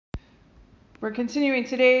We're continuing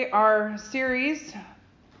today our series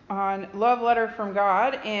on Love Letter from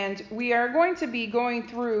God, and we are going to be going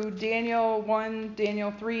through Daniel 1,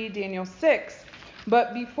 Daniel 3, Daniel 6.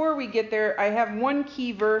 But before we get there, I have one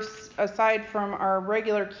key verse aside from our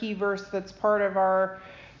regular key verse that's part of our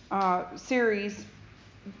series.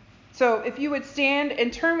 So if you would stand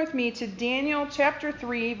and turn with me to Daniel chapter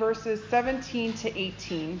 3, verses 17 to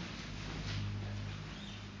 18.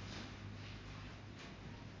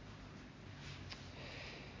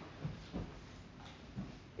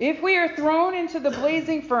 If we are thrown into the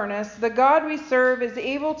blazing furnace, the God we serve is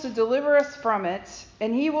able to deliver us from it,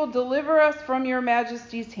 and he will deliver us from your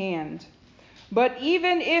Majesty's hand. But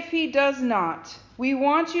even if he does not, we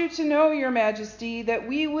want you to know, your Majesty, that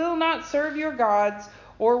we will not serve your gods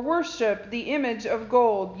or worship the image of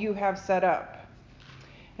gold you have set up.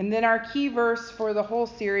 And then our key verse for the whole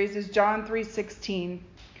series is John 3:16.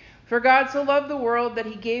 For God so loved the world that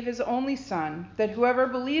he gave his only Son, that whoever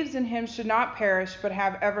believes in him should not perish but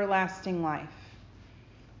have everlasting life.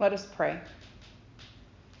 Let us pray.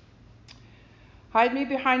 Hide me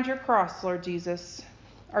behind your cross, Lord Jesus.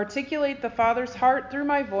 Articulate the Father's heart through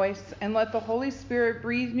my voice, and let the Holy Spirit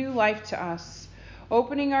breathe new life to us,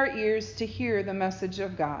 opening our ears to hear the message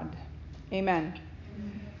of God. Amen.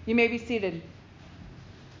 You may be seated.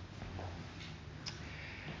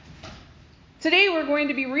 Today we're going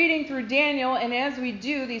to be reading through Daniel, and as we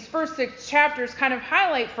do, these first 6 chapters kind of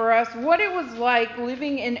highlight for us what it was like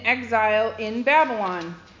living in exile in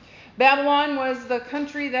Babylon. Babylon was the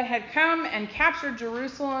country that had come and captured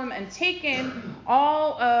Jerusalem and taken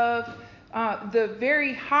all of the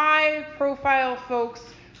very high-profile folks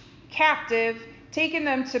captive, taken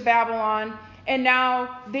them to Babylon, and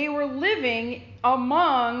now they were living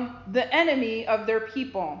among the enemy of their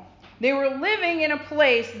people. They were living in a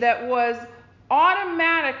place that was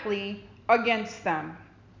automatically against them.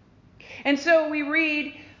 And so we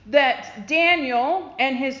read that Daniel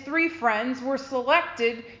and his 3 friends were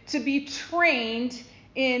selected to be trained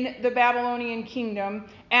in the Babylonian kingdom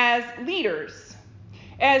as leaders.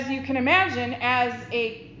 As you can imagine, as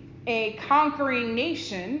a conquering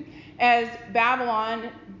nation, as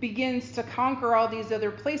Babylon begins to conquer all these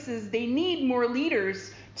other places, they need more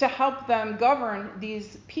leaders to help them govern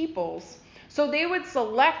these peoples. So they would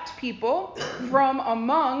select people from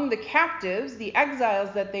among the captives, the exiles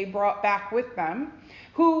that they brought back with them,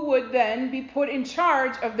 who would then be put in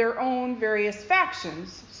charge of their own various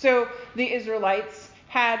factions. So the Israelites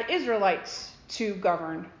had Israelites to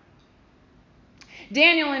govern.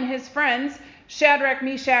 Daniel and his friends, Shadrach,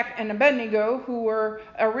 Meshach, and Abednego, who were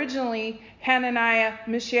originally Hananiah,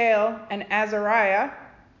 Mishael, and Azariah,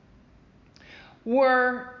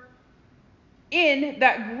 were in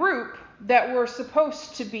that group that were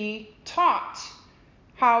supposed to be taught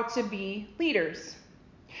how to be leaders.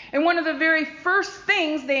 And one of the very first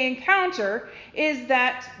things they encounter is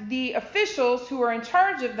that the officials who are in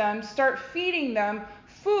charge of them start feeding them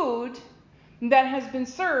food that has been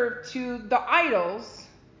served to the idols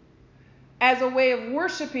as a way of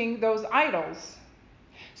worshiping those idols.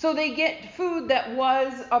 So they get food that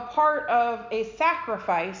was a part of a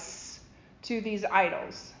sacrifice to these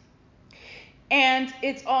idols. And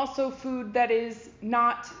it's also food that is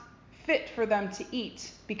not fit for them to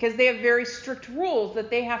eat because they have very strict rules that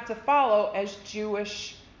they have to follow as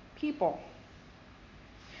Jewish people.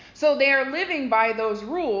 So they are living by those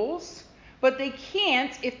rules, but they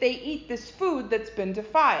can't if they eat this food that's been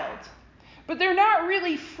defiled. But they're not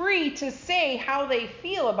really free to say how they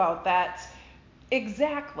feel about that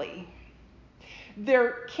exactly.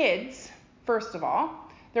 They're kids, first of all.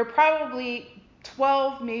 They're probably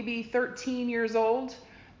 12, maybe 13 years old.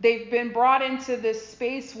 They've been brought into this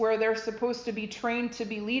space where they're supposed to be trained to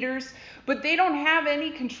be leaders, but they don't have any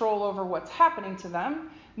control over what's happening to them.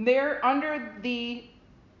 They're under the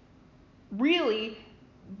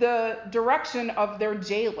direction of their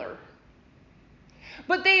jailer.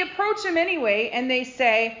 But they approach him anyway, and they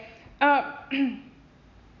say,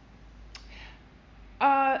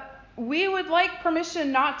 we would like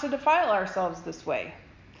permission not to defile ourselves this way.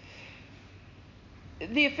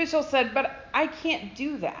 The official said, but I can't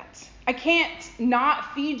do that. I can't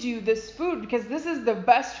not feed you this food because this is the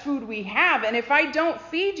best food we have. And if I don't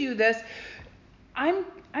feed you this, I'm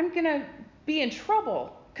going to be in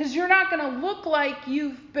trouble because you're not going to look like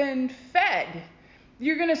you've been fed.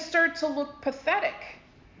 You're going to start to look pathetic,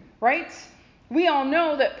 right? We all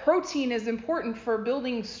know that protein is important for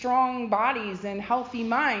building strong bodies and healthy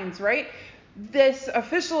minds, right? This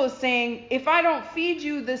official is saying, if I don't feed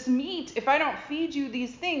you this meat, if I don't feed you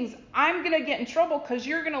these things, I'm going to get in trouble because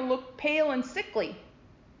you're going to look pale and sickly.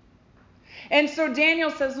 And so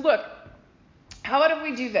Daniel says, look, how about if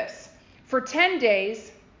we do this? For 10 days,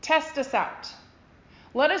 test us out.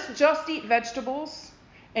 Let us just eat vegetables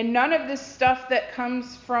and none of this stuff that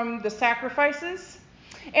comes from the sacrifices.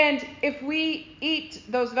 And if we eat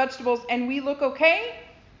those vegetables and we look okay,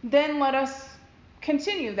 then let us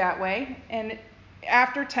continue that way. And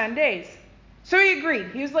after 10 days. So he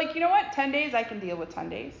agreed. He was like, you know what? 10 days, I can deal with 10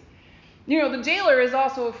 days. The jailer is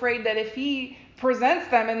also afraid that if he presents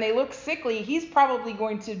them and they look sickly, he's probably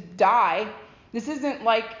going to die. This isn't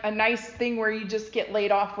like a nice thing where you just get laid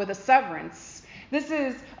off with a severance. This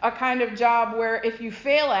is a kind of job where if you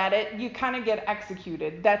fail at it, you kind of get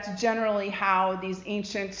executed. That's generally how these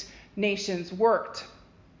ancient nations worked.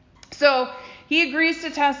 So he agrees to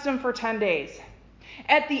test them for 10 days.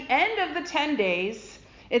 At the end of the 10 days,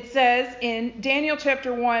 it says in Daniel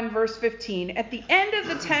chapter 1, verse 15, at the end of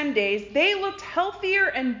the 10 days, they looked healthier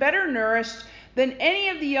and better nourished than any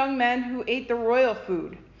of the young men who ate the royal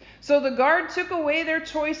food. So the guard took away their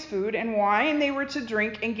choice food and wine they were to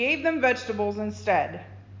drink and gave them vegetables instead.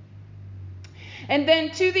 And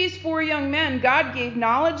then to these 4 young men, God gave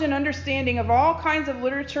knowledge and understanding of all kinds of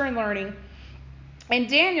literature and learning. And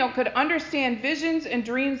Daniel could understand visions and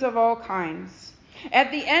dreams of all kinds.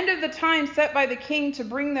 At the end of the time set by the king to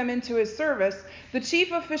bring them into his service, the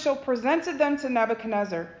chief official presented them to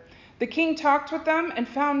Nebuchadnezzar. The king talked with them and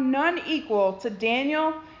found none equal to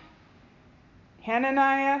Daniel,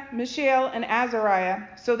 Hananiah, Mishael, and Azariah,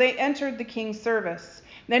 so they entered the king's service.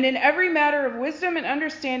 Then in every matter of wisdom and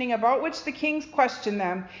understanding about which the king questioned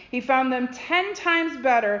them, he found them 10 times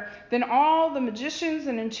better than all the magicians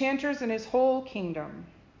and enchanters in his whole kingdom.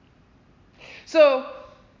 So,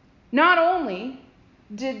 not only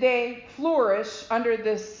did they flourish under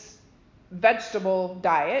this vegetable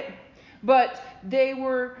diet, but they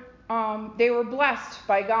were blessed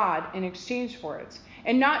by God in exchange for it.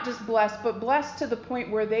 And not just blessed, but blessed to the point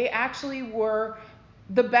where they actually were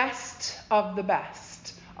the best of the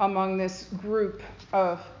best among this group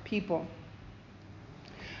of people.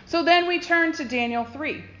 So then we turn to Daniel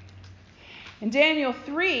 3. And Daniel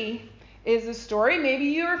 3 is a story maybe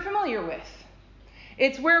you are familiar with.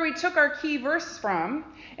 It's where we took our key verse from,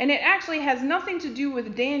 and it actually has nothing to do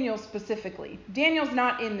with Daniel specifically. Daniel's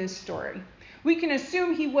not in this story. We can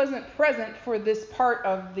assume he wasn't present for this part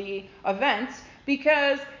of the event,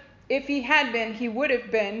 because if he had been, he would have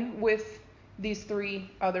been with these 3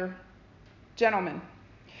 other gentlemen.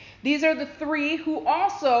 These are the 3 who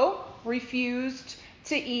also refused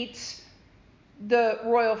to eat the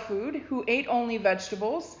royal food, who ate only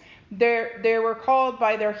vegetables. They were called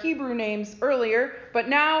by their Hebrew names earlier, but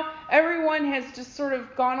now everyone has just sort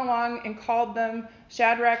of gone along and called them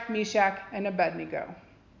Shadrach, Meshach, and Abednego.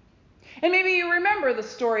 And maybe you remember the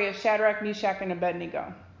story of Shadrach, Meshach, and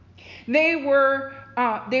Abednego. They were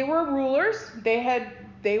rulers.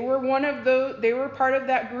 They were part of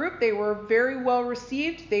that group. They were very well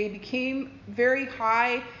received. They became very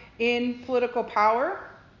high in political power.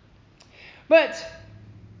 But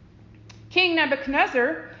King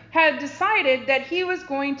Nebuchadnezzar had decided that he was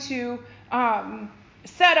going to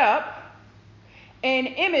set up an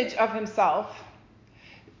image of himself.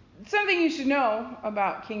 Something you should know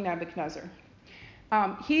about King Nebuchadnezzar.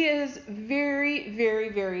 He is very, very,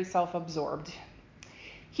 very self-absorbed.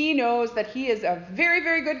 He knows that he is a very,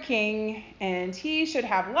 very good king, and he should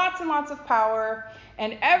have lots and lots of power,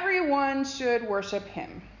 and everyone should worship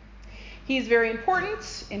him. He's very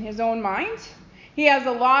important in his own mind. He has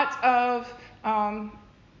a lot of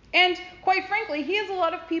and quite frankly, he has a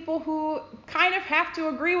lot of people who kind of have to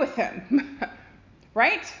agree with him,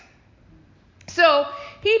 right? So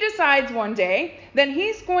he decides one day that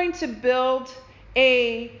he's going to build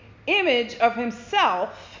an image of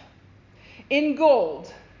himself in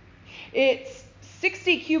gold. It's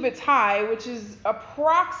 60 cubits high, which is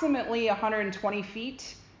approximately 120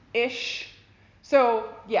 feet-ish. So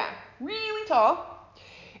yeah, really tall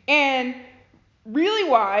and really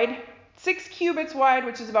wide. 6 cubits wide,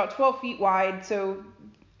 which is about 12 feet wide. So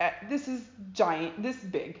this is giant. This is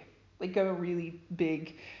big, like a really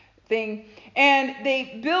big thing. And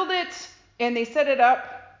they build it and they set it up.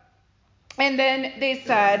 And then they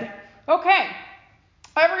said, okay,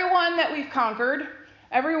 everyone that we've conquered,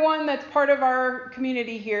 everyone that's part of our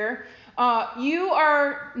community here, you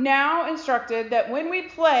are now instructed that when we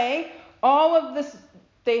play all of this,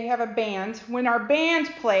 they have a band. When our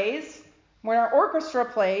band plays, when our orchestra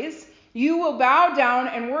plays, you will bow down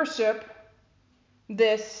and worship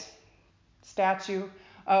this statue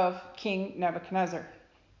of King Nebuchadnezzar.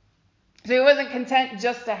 So he wasn't content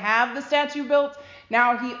just to have the statue built.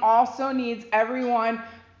 Now he also needs everyone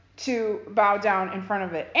to bow down in front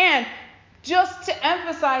of it. And just to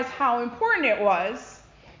emphasize how important it was,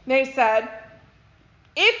 they said,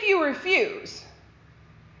 if you you refuse,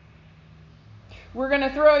 we're going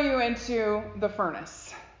to throw you into the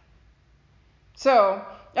furnace. So,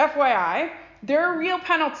 FYI, there are real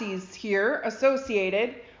penalties here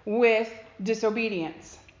associated with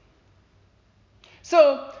disobedience.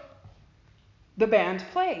 So, the band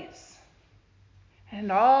plays,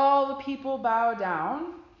 and all the people bow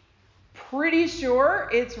down. Pretty sure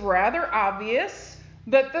it's rather obvious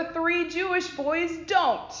that the 3 Jewish boys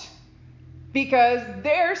don't, because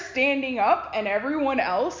they're standing up and everyone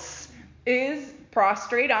else is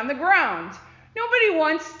prostrate on the ground. Nobody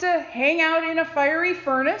wants to hang out in a fiery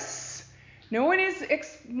furnace. No one is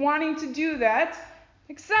wanting to do that,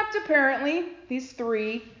 except apparently these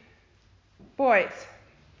 3 boys.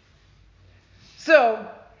 So,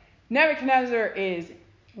 Nebuchadnezzar is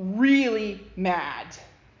really mad.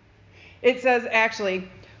 It says, actually,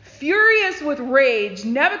 furious with rage,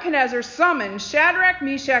 Nebuchadnezzar summoned Shadrach,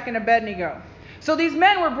 Meshach, and Abednego. So these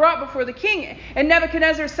men were brought before the king, and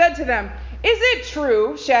Nebuchadnezzar said to them, "Is it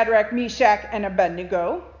true, Shadrach, Meshach, and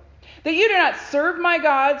Abednego, that you do not serve my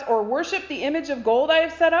gods or worship the image of gold I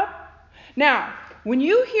have set up? Now, when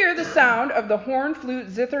you hear the sound of the horn, flute,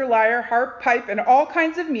 zither, lyre, harp, pipe, and all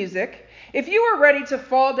kinds of music, if you are ready to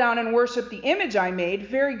fall down and worship the image I made,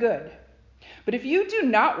 very good. But if you do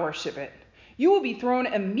not worship it, you will be thrown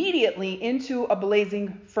immediately into a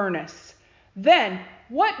blazing furnace. Then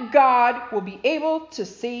what God will be able to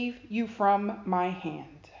save you from my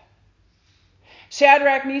hand?"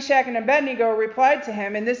 Shadrach, Meshach, and Abednego replied to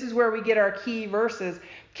him, and this is where we get our key verses.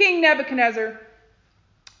 "King Nebuchadnezzar,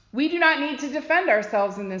 we do not need to defend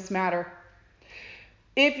ourselves in this matter.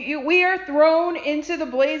 If we are thrown into the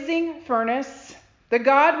blazing furnace, the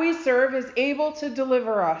God we serve is able to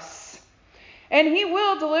deliver us. And he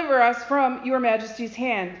will deliver us from your Majesty's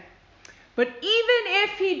hand. But even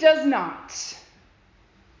if he does not,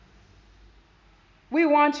 we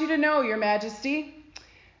want you to know, Your Majesty,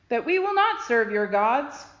 that we will not serve your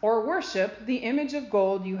gods or worship the image of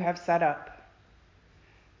gold you have set up."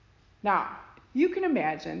 Now, you can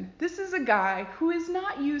imagine, this is a guy who is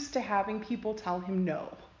not used to having people tell him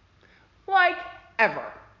no. Like,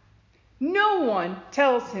 ever. No one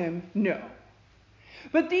tells him no.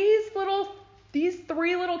 But these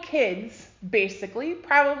 3 little kids, basically,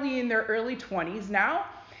 probably in their early 20s now,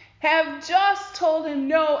 have just told him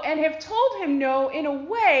no, and have told him no in a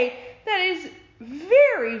way that is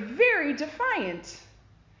very, very defiant.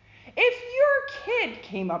 If your kid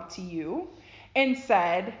came up to you and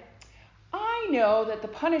said, "I know that the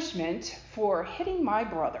punishment for hitting my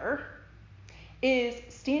brother is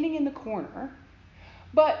standing in the corner,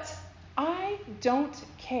 but I don't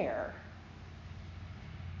care,"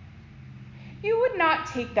 you would not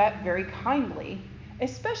take that very kindly,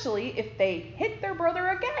 especially if they hit their brother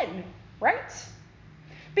again, right?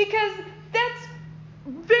 Because that's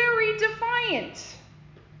very defiant.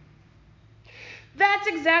 That's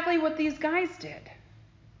exactly what these guys did.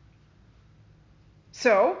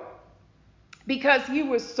 So, because he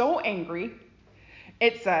was so angry,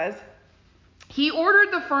 it says, he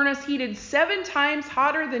ordered the furnace heated 7 times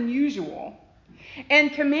hotter than usual,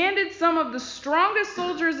 and commanded some of the strongest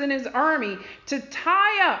soldiers in his army to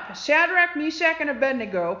tie up Shadrach, Meshach, and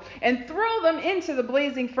Abednego and throw them into the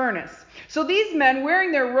blazing furnace. So these men,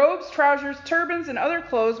 wearing their robes, trousers, turbans, and other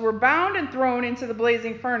clothes, were bound and thrown into the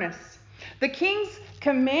blazing furnace. The king's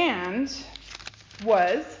command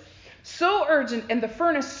was so urgent and the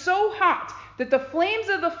furnace so hot that the flames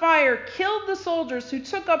of the fire killed the soldiers who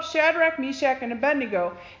took up Shadrach, Meshach, and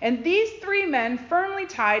Abednego, and these 3 men, firmly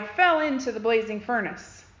tied, fell into the blazing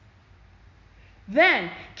furnace.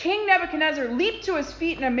 Then King Nebuchadnezzar leaped to his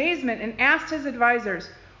feet in amazement and asked his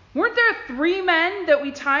advisors, "Weren't there 3 men that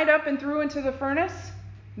we tied up and threw into the furnace?"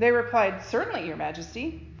 They replied, "Certainly, Your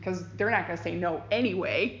Majesty," because they're not going to say no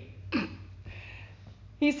anyway.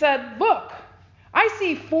 He said, "Look, I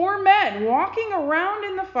see 4 men walking around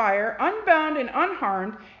in the fire, unbound and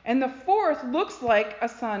unharmed, and the 4th looks like a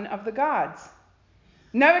son of the gods."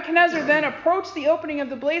 Nebuchadnezzar then approached the opening of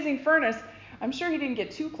the blazing furnace. I'm sure he didn't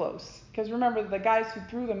get too close, because remember, the guys who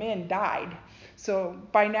threw them in died. So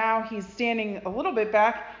by now he's standing a little bit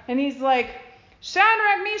back, and he's like,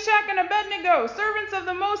 "Shadrach, Meshach, and Abednego, servants of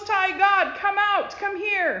the Most High God, come out, come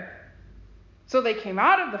here." So they came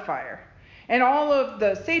out of the fire. And all of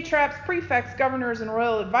the satraps, prefects, governors, and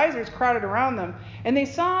royal advisors crowded around them. And they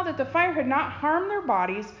saw that the fire had not harmed their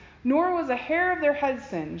bodies, nor was a hair of their head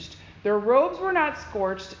singed. Their robes were not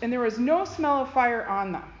scorched, and there was no smell of fire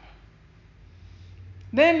on them.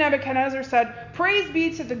 Then Nebuchadnezzar said, "Praise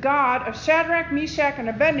be to the God of Shadrach, Meshach, and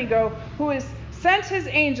Abednego, who has sent his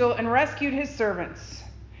angel and rescued his servants."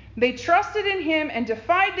 They trusted in him and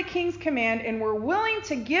defied the king's command and were willing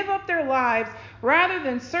to give up their lives rather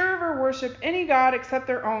than serve or worship any god except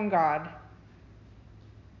their own God.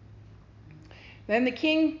 Then the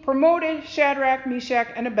king promoted Shadrach, Meshach,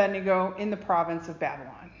 and Abednego in the province of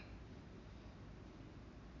Babylon.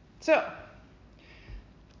 So,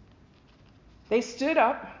 they stood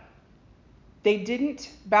up, they didn't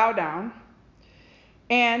bow down,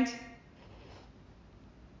 and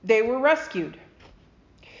they were rescued.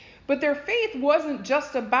 But their faith wasn't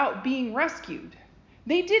just about being rescued.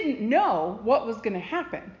 They didn't know what was going to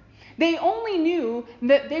happen. They only knew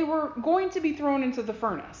that they were going to be thrown into the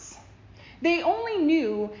furnace. They only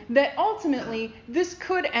knew that ultimately this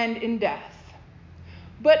could end in death.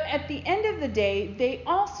 But at the end of the day, they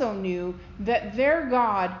also knew that their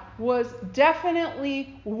God was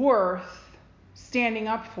definitely worth standing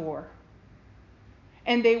up for.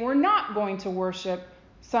 And they were not going to worship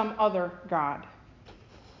some other god.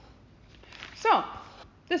 So,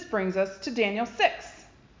 this brings us to Daniel 6.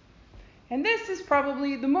 And this is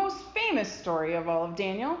probably the most famous story of all of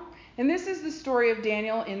Daniel. And this is the story of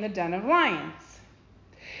Daniel in the den of lions.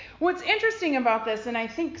 What's interesting about this, and I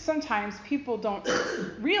think sometimes people don't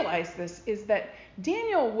realize this, is that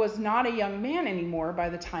Daniel was not a young man anymore by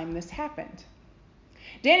the time this happened.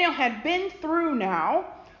 Daniel had been through now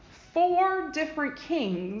 4 different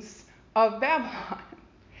kings of Babylon.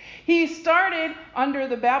 He started under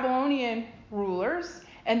the Babylonian rulers,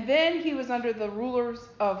 and then he was under the rulers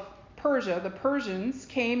of Persia. The Persians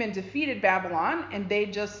came and defeated Babylon, and they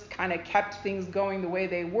just kind of kept things going the way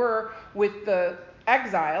they were with the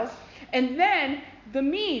exiles. And then the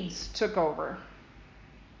Medes took over.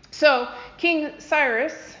 So King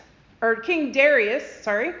Darius,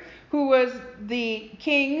 who was the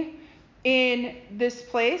king in this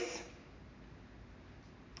place,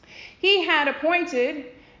 he had appointed,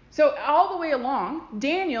 so all the way along,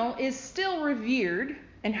 Daniel is still revered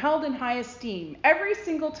and held in high esteem. Every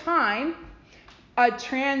single time a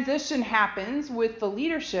transition happens with the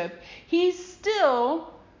leadership, he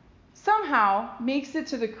still somehow makes it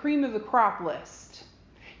to the cream of the crop list.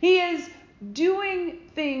 He is doing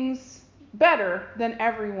things better than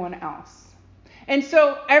everyone else. And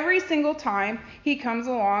so every single time he comes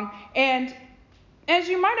along, and as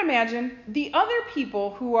you might imagine, the other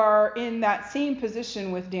people who are in that same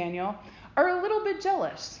position with Daniel are a little bit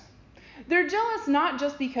jealous. They're jealous not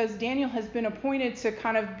just because Daniel has been appointed to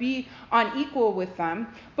kind of be on equal with them,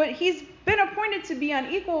 but he's been appointed to be on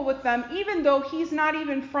equal with them even though he's not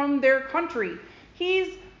even from their country.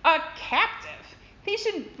 He's a captive. He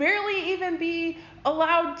should barely even be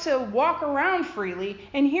allowed to walk around freely,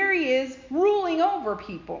 and here he is ruling over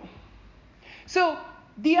people. So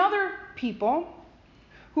the other people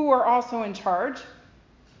who are also in charge,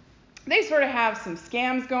 they sort of have some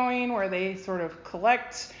scams going where they sort of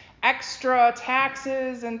collect extra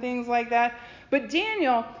taxes and things like that. But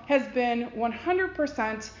Daniel has been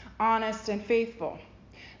 100% honest and faithful.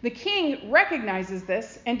 The king recognizes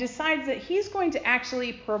this and decides that he's going to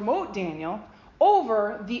actually promote Daniel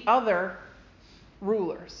over the other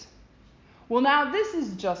rulers. Well, now this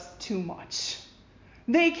is just too much.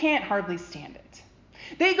 They can't hardly stand it.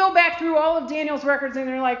 They go back through all of Daniel's records and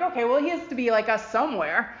they're like, okay, well, he has to be like us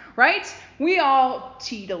somewhere, right? We all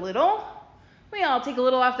cheat a little. We all take a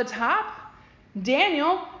little off the top.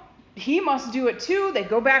 Daniel, he must do it too. They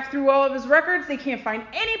go back through all of his records. They can't find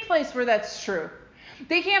any place where that's true.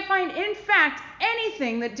 They can't find, in fact,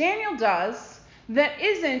 anything that Daniel does that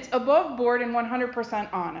isn't above board and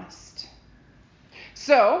 100% honest.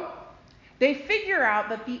 So they figure out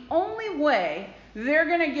that the only way they're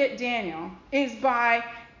going to get Daniel is by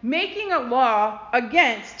making a law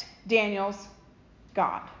against Daniel's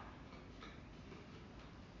God.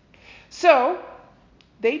 So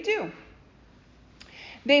they do.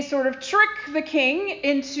 They sort of trick the king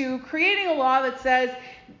into creating a law that says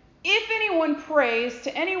if anyone prays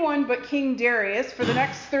to anyone but King Darius for the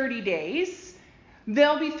next 30 days,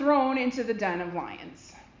 they'll be thrown into the den of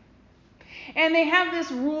lions. And they have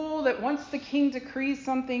this rule that once the king decrees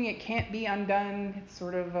something, it can't be undone. It's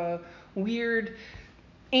sort of a weird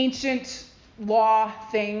ancient law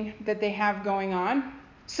thing that they have going on.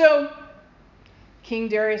 So King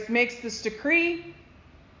Darius makes this decree,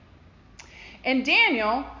 and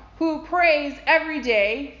Daniel, who prays every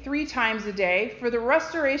day, 3 times a day, for the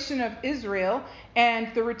restoration of Israel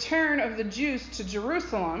and the return of the Jews to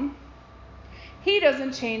Jerusalem, he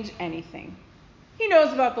doesn't change anything. He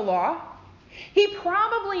knows about the law. He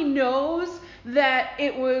probably knows that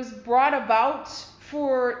it was brought about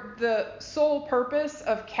for the sole purpose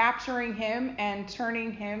of capturing him and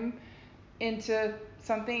turning him into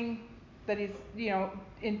something that is,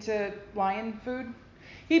 into lion food.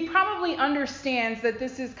 he probably understands that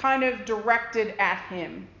this is kind of directed at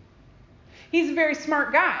him. He's a very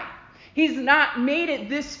smart guy. He's not made it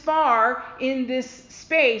this far in this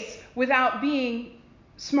space without being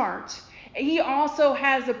smart. He also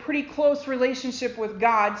has a pretty close relationship with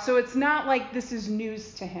God, so it's not like this is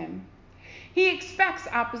news to him. He expects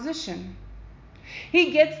opposition.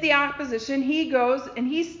 He gets the opposition. He goes and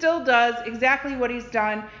he still does exactly what he's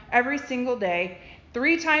done every single day.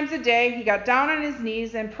 3 times a day, he got down on his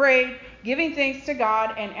knees and prayed, giving thanks to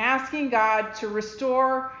God and asking God to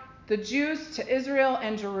restore the Jews to Israel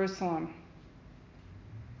and Jerusalem.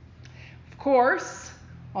 Of course,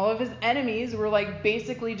 all of his enemies were like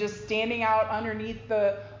basically just standing out underneath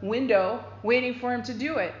the window waiting for him to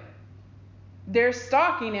do it. They're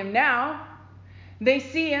stalking him now. They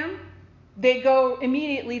see him. They go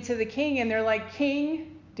immediately to the king and they're like,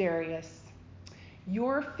 King Darius,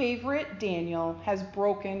 your favorite Daniel has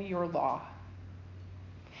broken your law.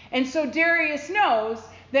 And so Darius knows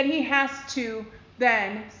that he has to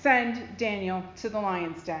then send Daniel to the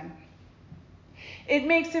lion's den. It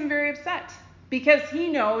makes him very upset because he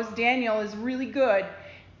knows Daniel is really good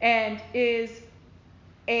and is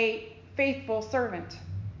a faithful servant.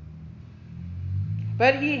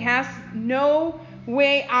 But he has no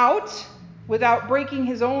way out without breaking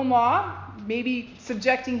his own law, maybe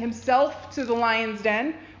subjecting himself to the lion's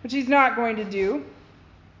den, which he's not going to do.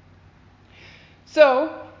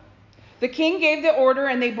 So the king gave the order,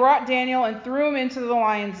 and they brought Daniel and threw him into the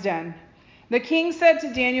lion's den. The king said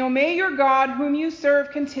to Daniel, "May your God, whom you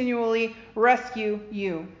serve continually, rescue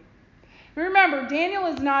you." Remember, Daniel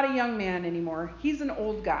is not a young man anymore. He's an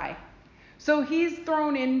old guy. So he's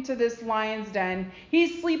thrown into this lion's den.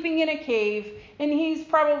 He's sleeping in a cave, and he's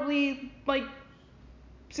probably like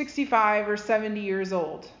 65 or 70 years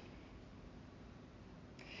old.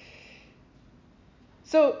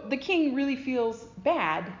 So the king really feels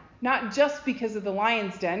bad, not just because of the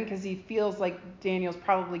lion's den, because he feels like Daniel's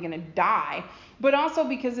probably going to die, but also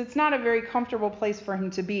because it's not a very comfortable place for him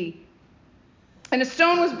to be. And a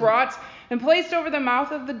stone was brought and placed over the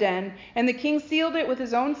mouth of the den, and the king sealed it with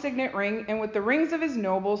his own signet ring and with the rings of his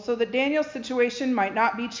nobles, so that Daniel's situation might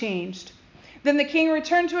not be changed. Then the king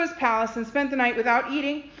returned to his palace and spent the night without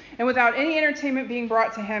eating and without any entertainment being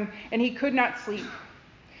brought to him, and he could not sleep.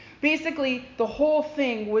 Basically, the whole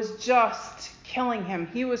thing was just killing him.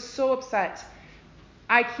 He was so upset.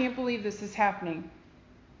 I can't believe this is happening.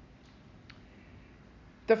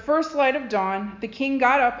 The first light of dawn, the king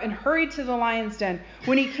got up and hurried to the lion's den.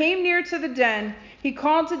 When he came near to the den, he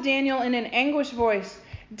called to Daniel in an anguished voice,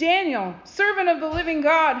 "Daniel, servant of the living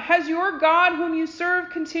God, has your God, whom you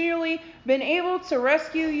serve continually, been able to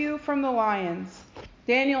rescue you from the lions?"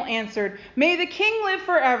 Daniel answered, "May the king live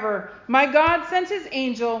forever. My God sent his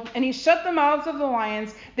angel, and he shut the mouths of the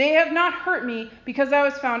lions. They have not hurt me, because I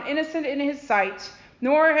was found innocent in his sight,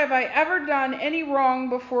 nor have I ever done any wrong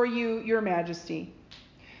before you, your majesty."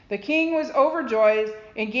 The king was overjoyed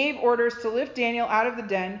and gave orders to lift Daniel out of the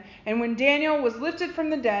den. And when Daniel was lifted from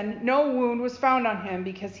the den, no wound was found on him,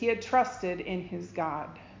 because he had trusted in his God.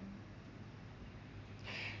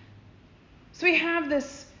 So we have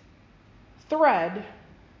this thread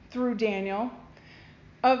through Daniel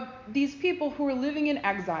of these people who are living in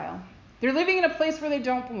exile. They're living in a place where they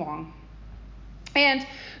don't belong. And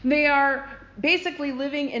they are basically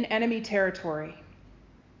living in enemy territory.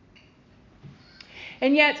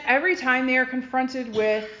 And yet, every time they are confronted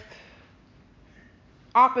with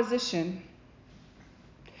opposition,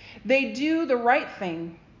 they do the right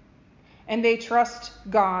thing, and they trust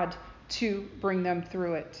God to bring them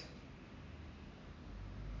through it.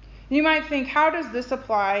 You might think, how does this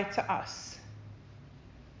apply to us?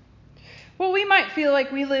 Well, we might feel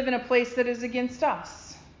like we live in a place that is against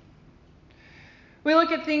us. We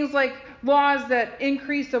look at things like laws that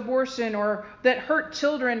increase abortion or that hurt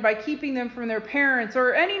children by keeping them from their parents,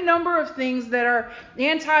 or any number of things that are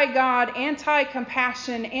anti-God,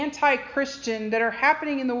 anti-compassion, anti-Christian that are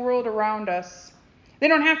happening in the world around us. They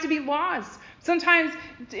don't have to be laws. Sometimes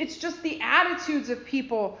it's just the attitudes of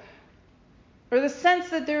people, or the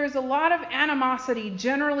sense that there is a lot of animosity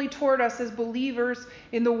generally toward us as believers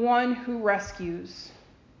in the one who rescues.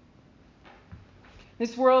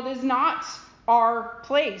 This world is not our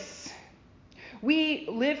place. We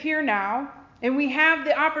live here now, and we have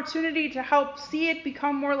the opportunity to help see it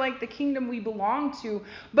become more like the kingdom we belong to.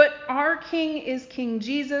 But our king is King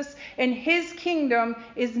Jesus, and his kingdom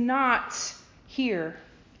is not here.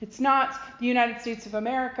 It's not the United States of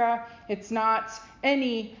America. It's not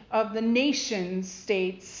any of the nation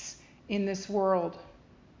states in this world.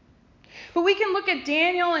 But we can look at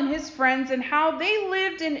Daniel and his friends and how they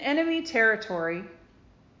lived in enemy territory.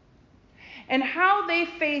 and how they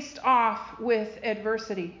faced off with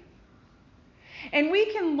adversity. And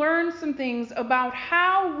we can learn some things about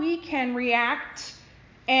how we can react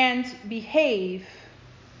and behave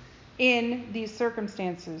in these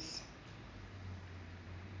circumstances.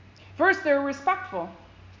 First, they're respectful.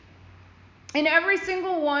 In every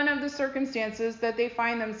single one of the circumstances that they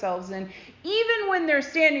find themselves in, even when they're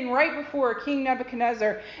standing right before King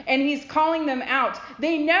Nebuchadnezzar and he's calling them out,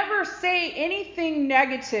 they never say anything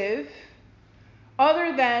negative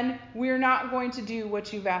other than, we're not going to do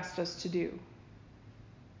what you've asked us to do.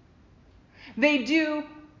 They do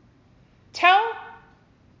tell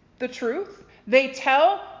the truth. They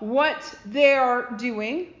tell what they are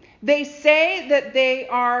doing. They say that they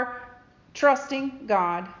are trusting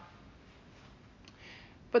God.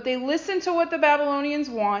 But they listen to what the Babylonians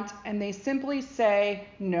want, and they simply say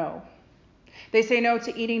no. They say no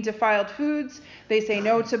to eating defiled foods. They say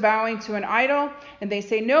no to bowing to an idol. And they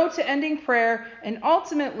say no to ending prayer. And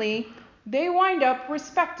ultimately, they wind up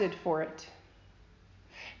respected for it.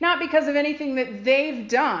 Not because of anything that they've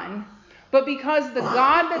done, but because the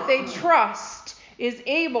God that they trust is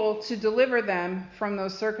able to deliver them from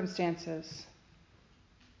those circumstances.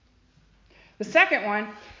 The second one,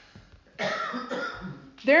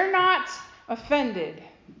 they're not offended.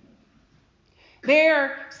 They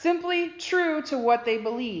are simply true to what they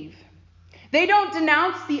believe. They don't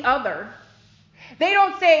denounce the other. They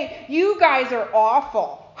don't say, you guys are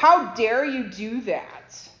awful. How dare you do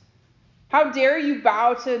that? How dare you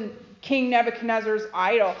bow to King Nebuchadnezzar's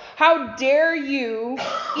idol? How dare you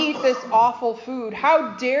eat this awful food?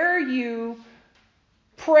 How dare you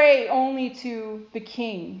pray only to the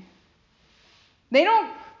king? They don't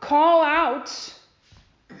call out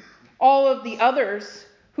all of the others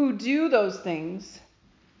who do those things.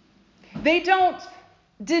 They don't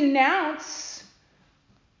denounce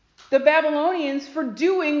the Babylonians for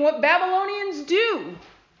doing what Babylonians do.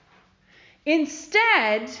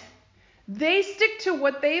 Instead, they stick to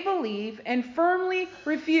what they believe and firmly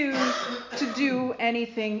refuse to do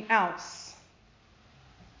anything else.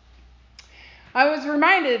 I was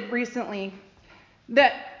reminded recently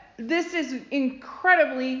that this is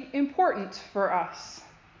incredibly important for us.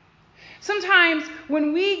 Sometimes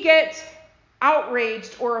when we get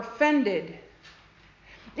outraged or offended,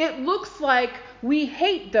 it looks like we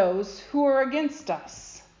hate those who are against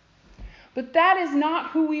us. But that is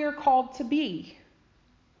not who we are called to be.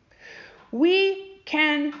 We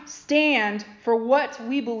can stand for what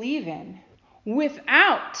we believe in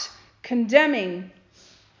without condemning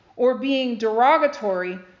or being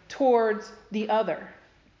derogatory towards the other.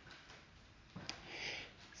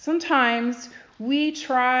 Sometimes we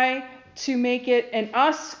try to make it an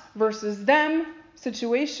us versus them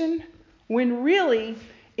situation when really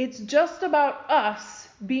it's just about us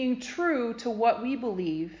being true to what we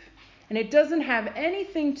believe, and it doesn't have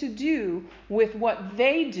anything to do with what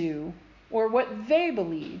they do or what they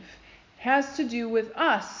believe. It has to do with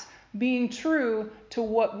us being true to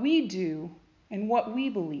what we do and what we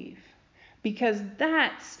believe, because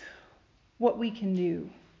that's what we can do.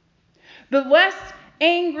 The less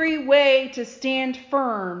angry way to stand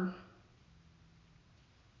firm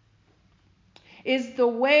is the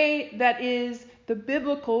way that is the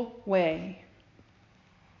biblical way.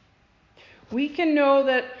 We can know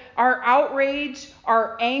that our outrage,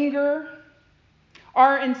 our anger,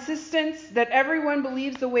 our insistence that everyone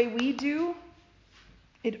believes the way we do,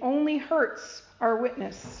 it only hurts our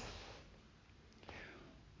witness.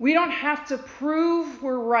 We don't have to prove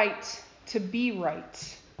we're right to be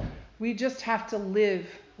right. We just have to live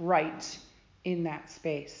right in that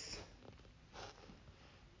space.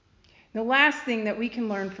 The last thing that we can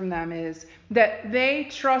learn from them is that they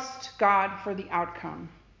trust God for the outcome.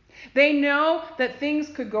 They know that things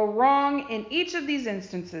could go wrong in each of these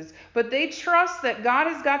instances, but they trust that God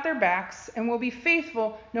has got their backs and will be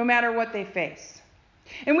faithful no matter what they face.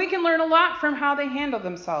 And we can learn a lot from how they handle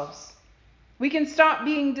themselves. We can stop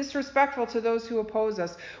being disrespectful to those who oppose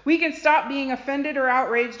us. We can stop being offended or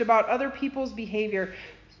outraged about other people's behavior.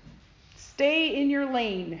 Stay in your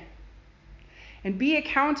lane and be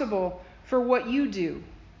accountable for what you do.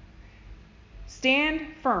 Stand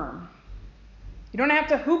firm. You don't have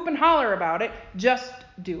to hoop and holler about it. Just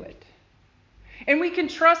do it. And we can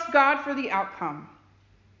trust God for the outcome.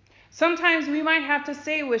 Sometimes we might have to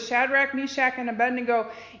say with Shadrach, Meshach, and Abednego,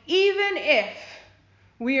 even if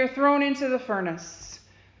we are thrown into the furnace,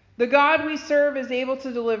 the God we serve is able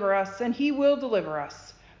to deliver us, and he will deliver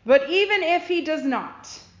us. But even if he does not,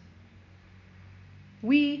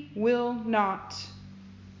 we will not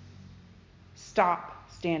stop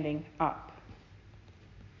standing up.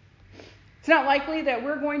 It's not likely that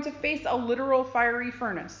we're going to face a literal fiery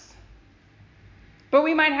furnace. But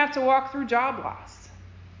we might have to walk through job loss,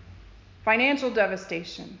 financial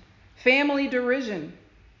devastation, family derision,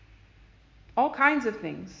 all kinds of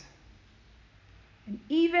things. And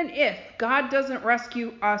even if God doesn't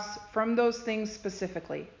rescue us from those things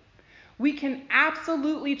specifically, we can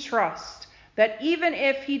absolutely trust that even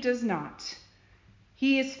if he does not,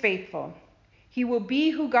 he is faithful. He will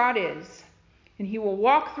be who God is, and he will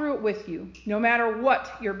walk through it with you, no matter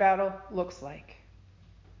what your battle looks like.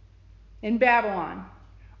 In Babylon,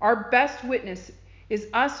 our best witness is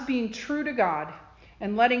us being true to God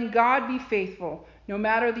and letting God be faithful, no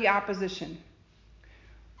matter the opposition.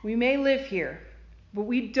 We may live here, but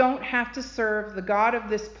we don't have to serve the God of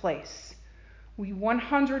this place. We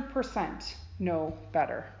 100% know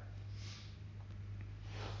better.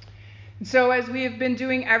 And so as we have been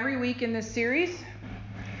doing every week in this series,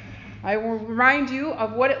 I will remind you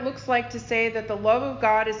of what it looks like to say that the love of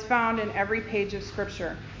God is found in every page of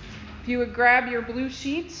Scripture. If you would grab your blue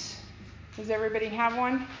sheets, does everybody have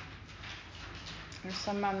one? There's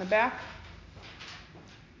some on the back.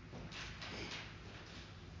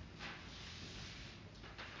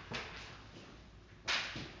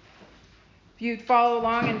 If you'd follow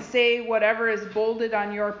along and say whatever is bolded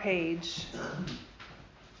on your page.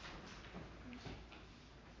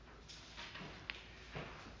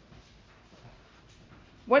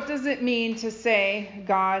 What does it mean to say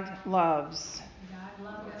God loves? God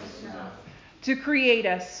loves us enough. To create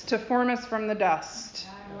us, to form us from the dust.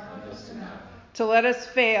 God loves us enough. To let us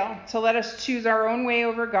fail, to let us choose our own way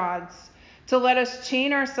over God's. To let us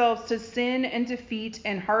chain ourselves to sin and defeat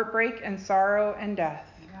and heartbreak and sorrow and death.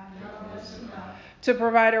 God loves us enough. To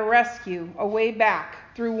provide a rescue, a way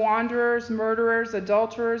back through wanderers, murderers,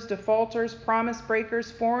 adulterers, defaulters, promise breakers,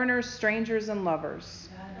 foreigners, strangers, and lovers.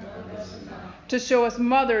 God loves us enough. To show us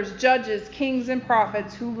mothers, judges, kings, and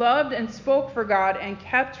prophets who loved and spoke for God and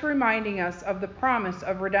kept reminding us of the promise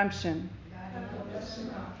of redemption. God loves us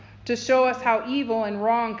enough. To show us how evil and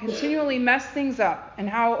wrong continually mess things up and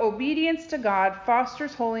how obedience to God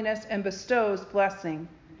fosters holiness and bestows blessing.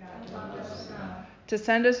 God loves us enough. To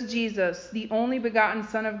send us Jesus, the only begotten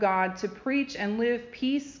Son of God, to preach and live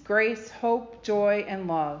peace, grace, hope, joy, and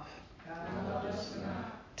love. God loves us enough.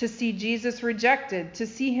 To see Jesus rejected, to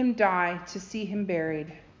see him die, to see him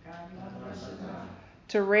buried. God loves us enough.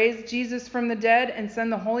 To raise Jesus from the dead and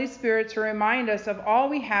send the Holy Spirit to remind us of all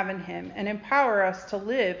we have in him and empower us to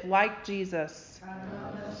live like Jesus. God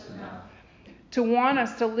loves us enough. To want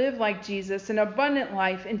us to live like Jesus, an abundant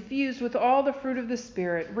life infused with all the fruit of the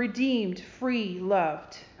Spirit, redeemed, free,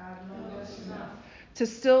 loved. God loves us enough. To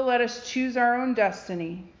still let us choose our own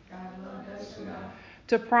destiny. God loves us enough.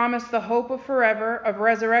 To promise the hope of forever, of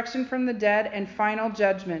resurrection from the dead and final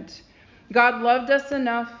judgment. God loved us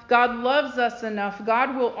enough. God loves us enough.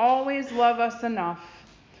 God will always love us enough.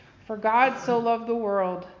 For God so loved the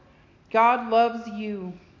world. God loves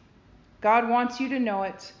you. God wants you to know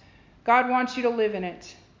it. God wants you to live in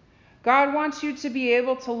it. God wants you to be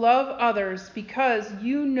able to love others because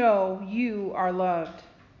you know you are loved.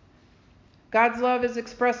 God's love is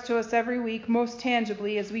expressed to us every week most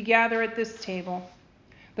tangibly as we gather at this table.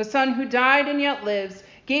 The Son who died and yet lives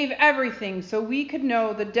gave everything so we could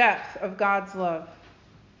know the depth of God's love.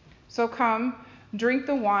 So come, drink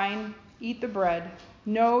the wine, eat the bread.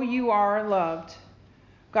 Know you are loved.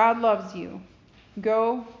 God loves you.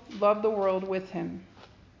 Go, love the world with him.